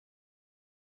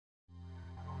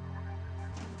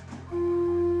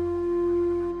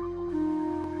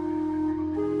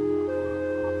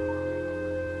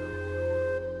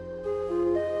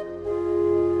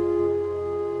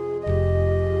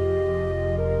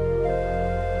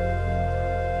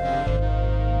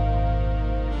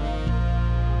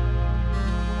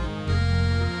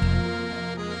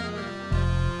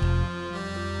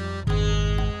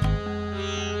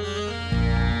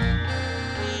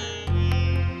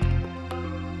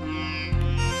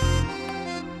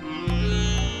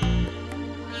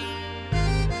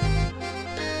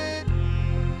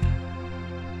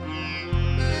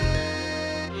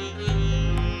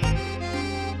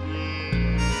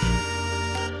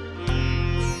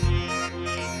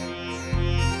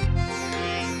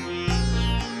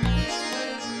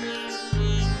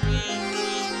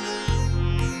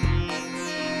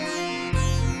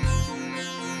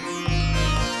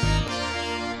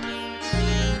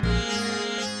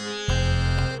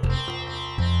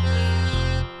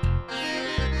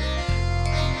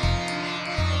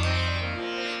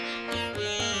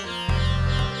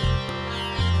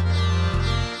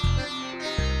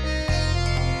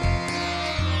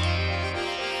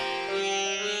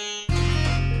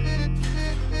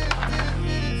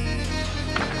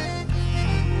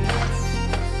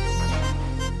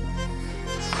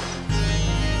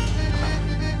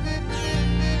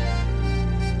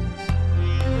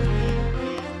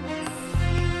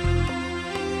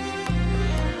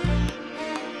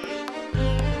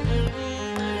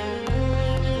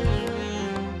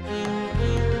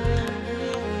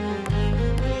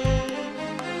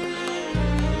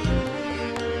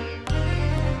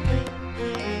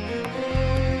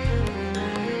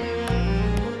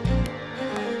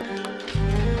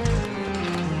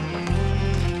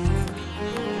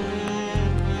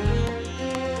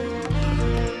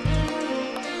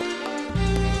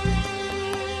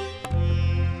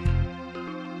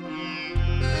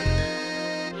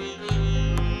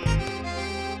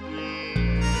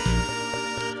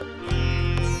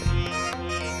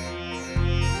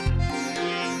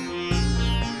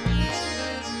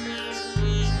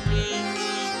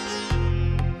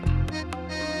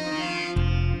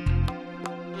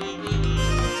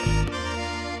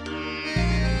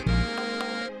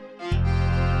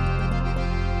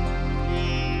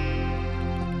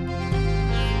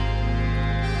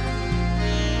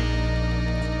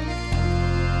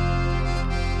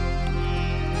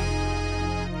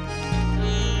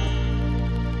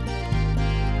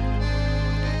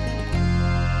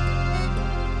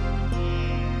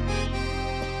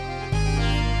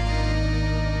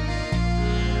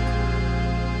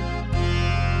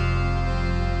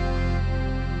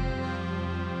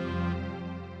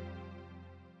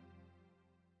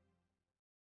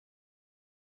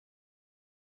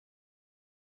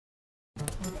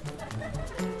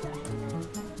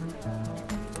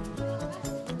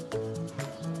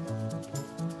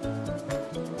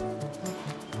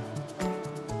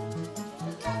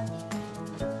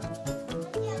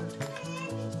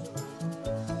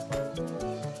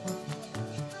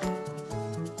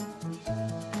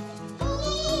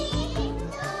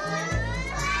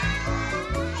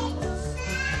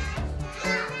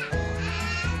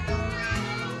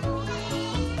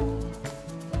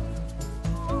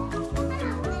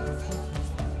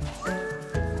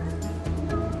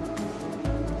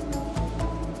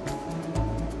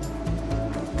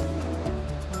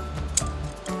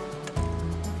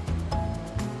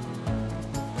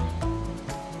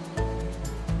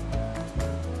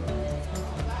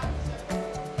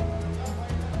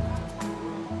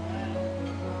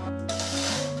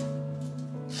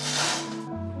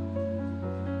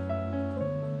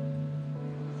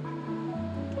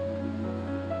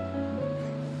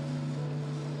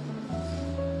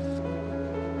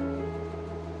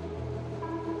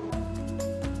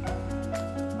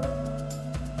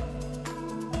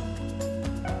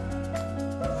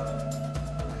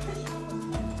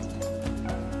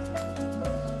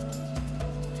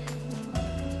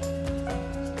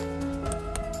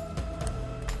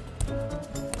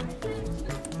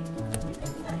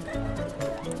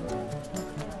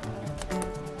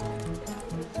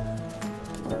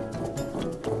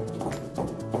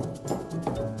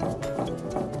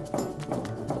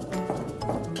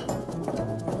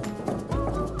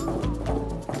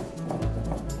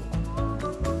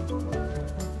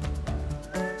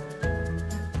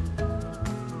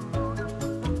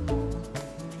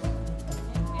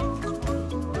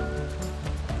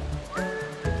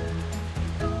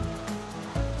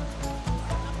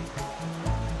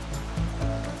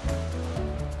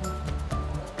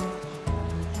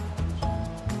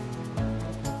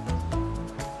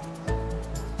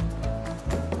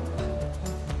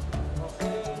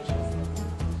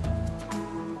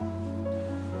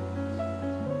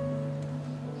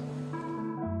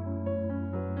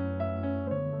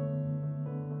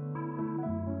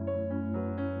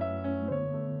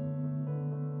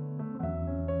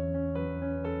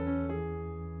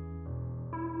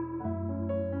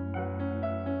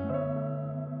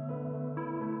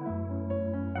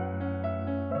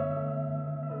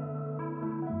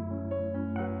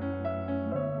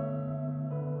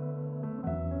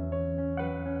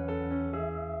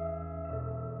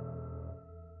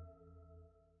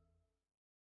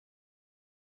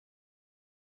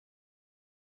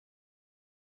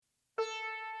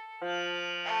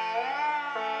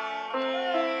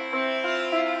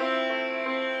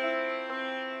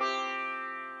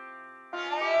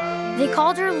They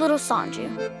called her Little Sanju.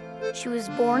 She was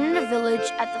born in a village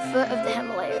at the foot of the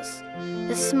Himalayas,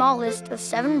 the smallest of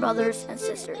 7 brothers and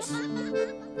sisters.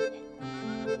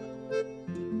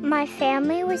 My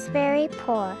family was very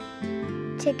poor.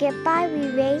 To get by, we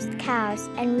raised cows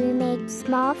and we made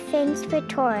small things for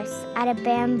tourists out of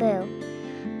bamboo.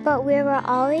 But we were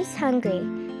always hungry,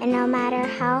 and no matter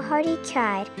how hard he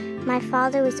tried, my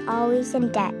father was always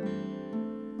in debt.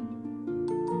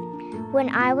 When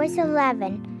I was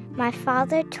 11, my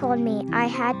father told me I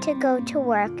had to go to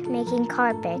work making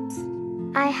carpets.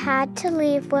 I had to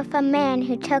leave with a man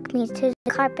who took me to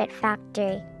the carpet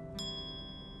factory.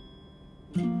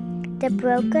 The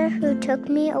broker who took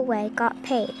me away got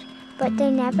paid, but they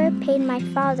never paid my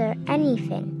father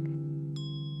anything.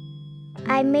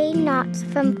 I made knots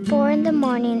from 4 in the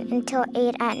morning until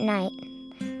 8 at night.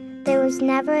 There was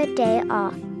never a day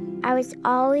off. I was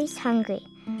always hungry.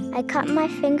 I cut my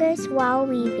fingers while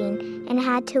weaving and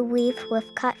had to weave with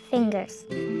cut fingers.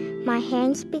 My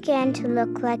hands began to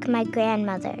look like my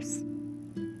grandmother's.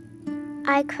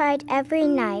 I cried every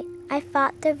night. I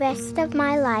thought the rest of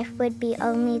my life would be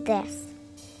only this.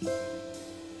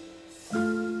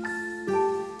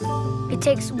 It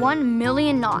takes 1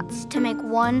 million knots to make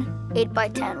one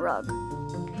 8x10 rug.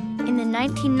 In the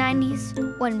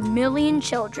 1990s, 1 million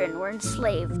children were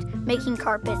enslaved making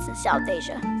carpets in South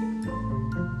Asia.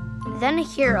 Then a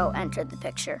hero entered the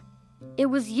picture. It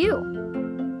was you.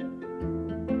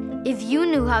 If you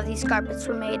knew how these carpets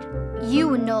were made, you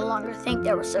would no longer think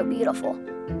they were so beautiful.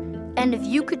 And if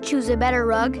you could choose a better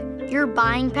rug, your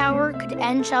buying power could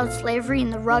end child slavery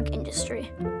in the rug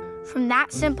industry. From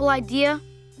that simple idea,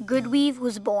 GoodWeave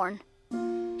was born.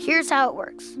 Here's how it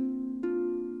works.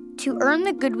 To earn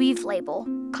the GoodWeave label,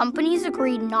 companies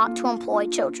agreed not to employ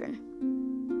children.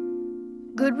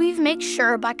 GoodWeave makes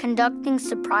sure by conducting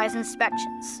surprise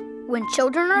inspections. When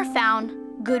children are found,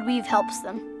 GoodWeave helps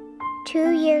them.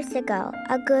 2 years ago,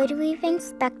 a GoodWeave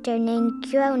inspector named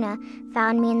Grona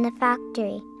found me in the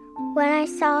factory. When I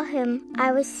saw him,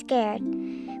 I was scared,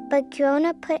 but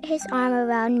Grona put his arm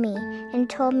around me and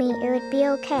told me it would be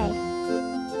okay.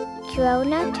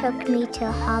 Grona took me to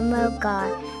Hamrogar,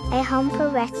 a home for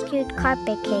rescued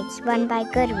carpet kids run by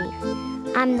GoodWeave.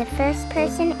 I'm the first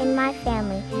person in my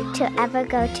family to ever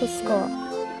go to school.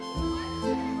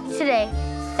 Today,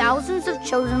 thousands of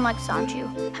children like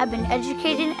Sanju have been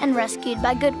educated and rescued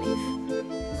by GoodWeave.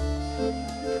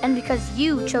 And because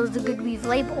you chose the GoodWeave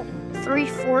label,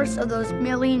 3/4 of those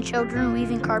million children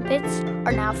weaving carpets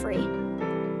are now free.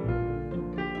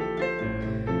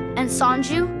 And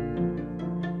Sanju,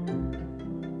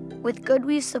 with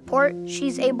GoodWeave's support,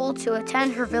 she's able to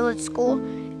attend her village school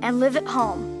and live at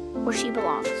home where she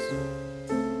belongs.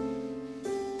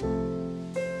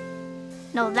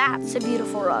 Now that's a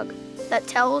beautiful rug that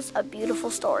tells a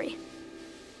beautiful story.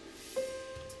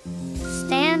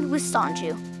 Stand with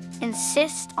Sanju.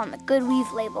 Insist on the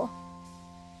GoodWeave label.